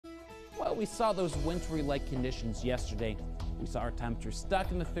Well, we saw those wintry-like conditions yesterday. We saw our temperatures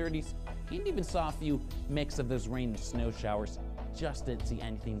stuck in the 30s and even saw a few mix of those rain and snow showers. Just didn't see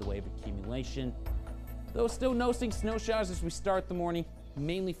anything in the way of accumulation. Though still noticing snow showers as we start the morning,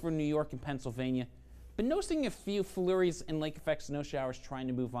 mainly for New York and Pennsylvania. But noticing a few flurries and lake effect snow showers trying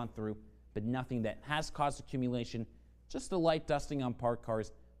to move on through, but nothing that has caused accumulation. Just a light dusting on parked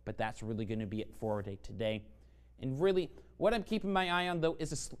cars, but that's really going to be it for our day today. And really, what I'm keeping my eye on, though,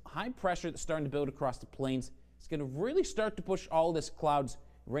 is a high pressure that's starting to build across the plains. It's going to really start to push all this clouds,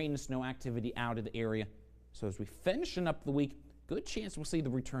 rain, and snow activity out of the area. So as we finishing up the week, good chance we'll see the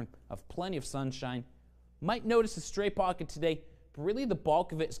return of plenty of sunshine. Might notice a stray pocket today, but really the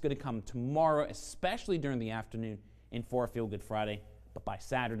bulk of it is going to come tomorrow, especially during the afternoon and for a Feel Good Friday. But by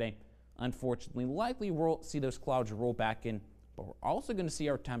Saturday, unfortunately, likely we'll see those clouds roll back in, but we're also going to see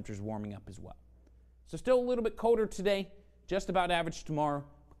our temperatures warming up as well. So still a little bit colder today, just about average tomorrow.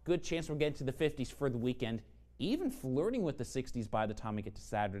 Good chance we'll get to the 50s for the weekend, even flirting with the 60s by the time we get to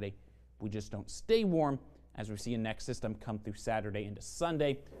Saturday. We just don't stay warm as we see a next system come through Saturday into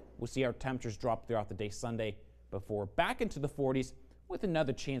Sunday. We'll see our temperatures drop throughout the day Sunday before back into the 40s with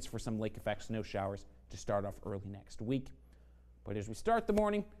another chance for some lake effect snow showers to start off early next week. But as we start the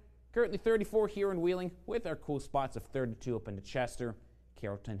morning, currently 34 here in Wheeling with our cool spots of 32 up into Chester,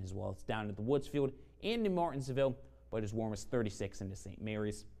 Carrollton, as well as down to the Woodsfield and New Martinsville, but as warm as 36 into St.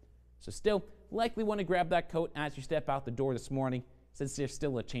 Mary's. So still likely want to grab that coat as you step out the door this morning, since there's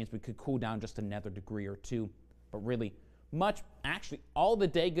still a chance we could cool down just another degree or two. But really, actually all the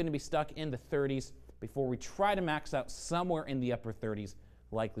day going to be stuck in the 30s before we try to max out somewhere in the upper 30s,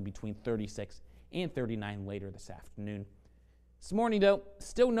 likely between 36 and 39 later this afternoon. This morning, though,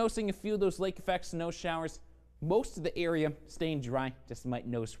 still noticing a few of those lake effect snow showers. Most of the area staying dry, just might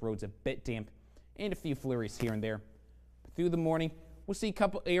notice roads a bit damp and a few flurries here and there. But through the morning, we'll see a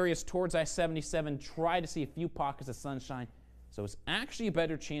couple areas towards I-77 try to see a few pockets of sunshine. So it's actually a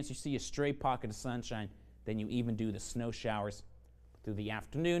better chance you see a stray pocket of sunshine than you even do the snow showers. Through the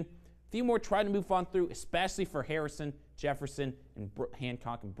afternoon, a few more try to move on through, especially for Harrison, Jefferson, and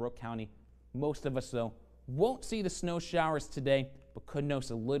Hancock and Brooke County. Most of us, though, won't see the snow showers today, but could notice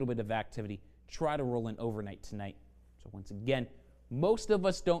a little bit of activity. Try to roll in overnight tonight. So once again, most of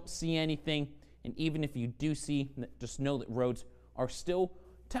us don't see anything, and even if you do see, just know that roads are still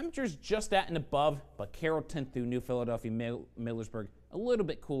temperatures just at and above, but Carrollton through New Philadelphia, Millersburg, a little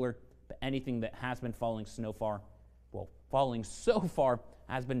bit cooler, but anything that has been falling so far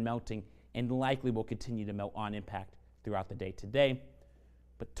has been melting and likely will continue to melt on impact throughout the day today.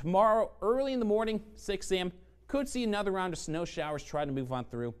 But tomorrow, early in the morning, 6 a.m., could see another round of snow showers try to move on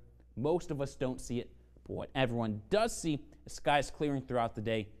through. Most of us don't see it, but what everyone does see is skies clearing throughout the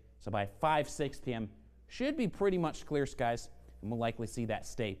day. So by 5, 6 p.m., should be pretty much clear skies, and we'll likely see that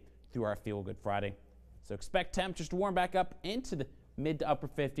stay through our Feel Good Friday. So expect temperatures to warm back up into the mid to upper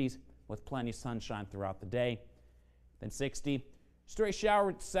 50s with plenty of sunshine throughout the day. Then 60, stray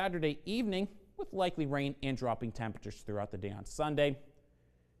shower Saturday evening with likely rain and dropping temperatures throughout the day on Sunday.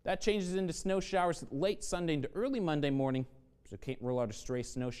 That changes into snow showers late Sunday into early Monday morning, so can't rule out a stray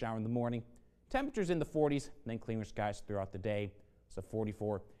snow shower in the morning. Temperatures in the 40s, then cleaner skies throughout the day, so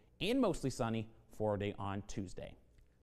 44 and mostly sunny for our day on Tuesday.